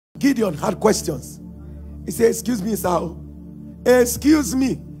Gideon had questions. He said, excuse me, sir. Excuse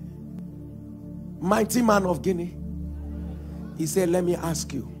me, mighty man of Guinea. He said, let me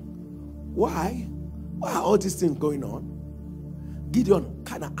ask you, why are all these things going on? Gideon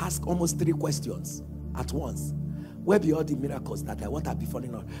kind of asked almost 3 questions at once. Where be all the miracles that what are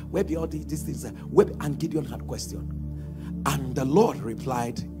befalling us? Where be all these things? And Gideon had questions. And the Lord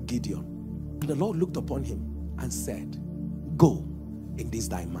replied, Gideon. And the Lord looked upon him and said, go in this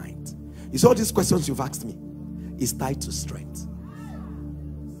thy mind. You see, all these questions you've asked me is tied to strength.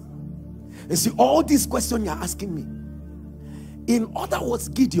 And see, all these questions you're asking me, in other words,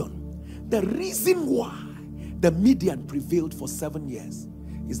 Gideon, the reason why the Midian prevailed for 7 years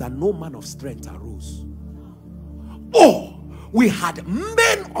is that no man of strength arose. Or we had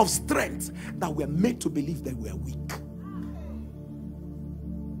men of strength that were made to believe they were weak.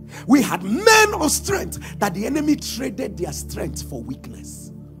 We had men of strength that the enemy traded their strength for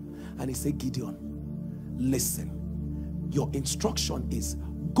weakness. And he said, Gideon, listen, your instruction is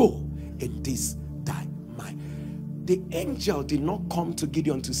go in this thy might. The angel did not come to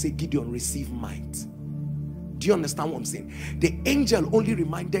Gideon to say, Gideon, receive might. Do you understand what I'm saying? The angel only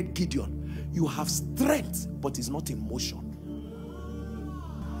reminded Gideon, you have strength, but it's not in motion.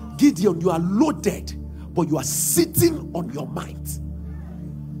 Gideon, you are loaded, but you are sitting on your might.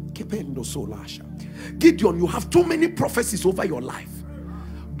 Gideon, you have too many prophecies over your life.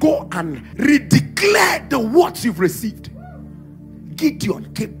 Go and redeclare the words you've received.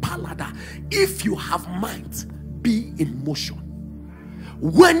 Gideon, if you have might, be in motion.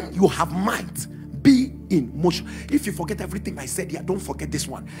 When you have might, be in motion. If you forget everything I said here, don't forget this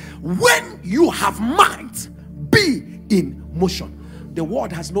one. When you have might, be in motion. The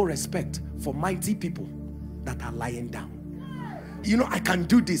world has no respect for mighty people that are lying down. You know, I can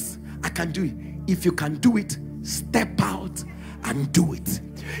do this, I can do it. If you can do it, step out and do it.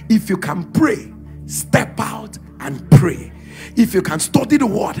 If you can pray, step out and pray. If you can study the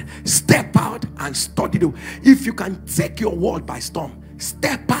word, step out and study the word. If you can take your world by storm,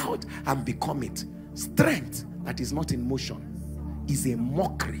 step out and become it. Strength that is not in motion is a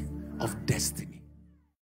mockery of destiny.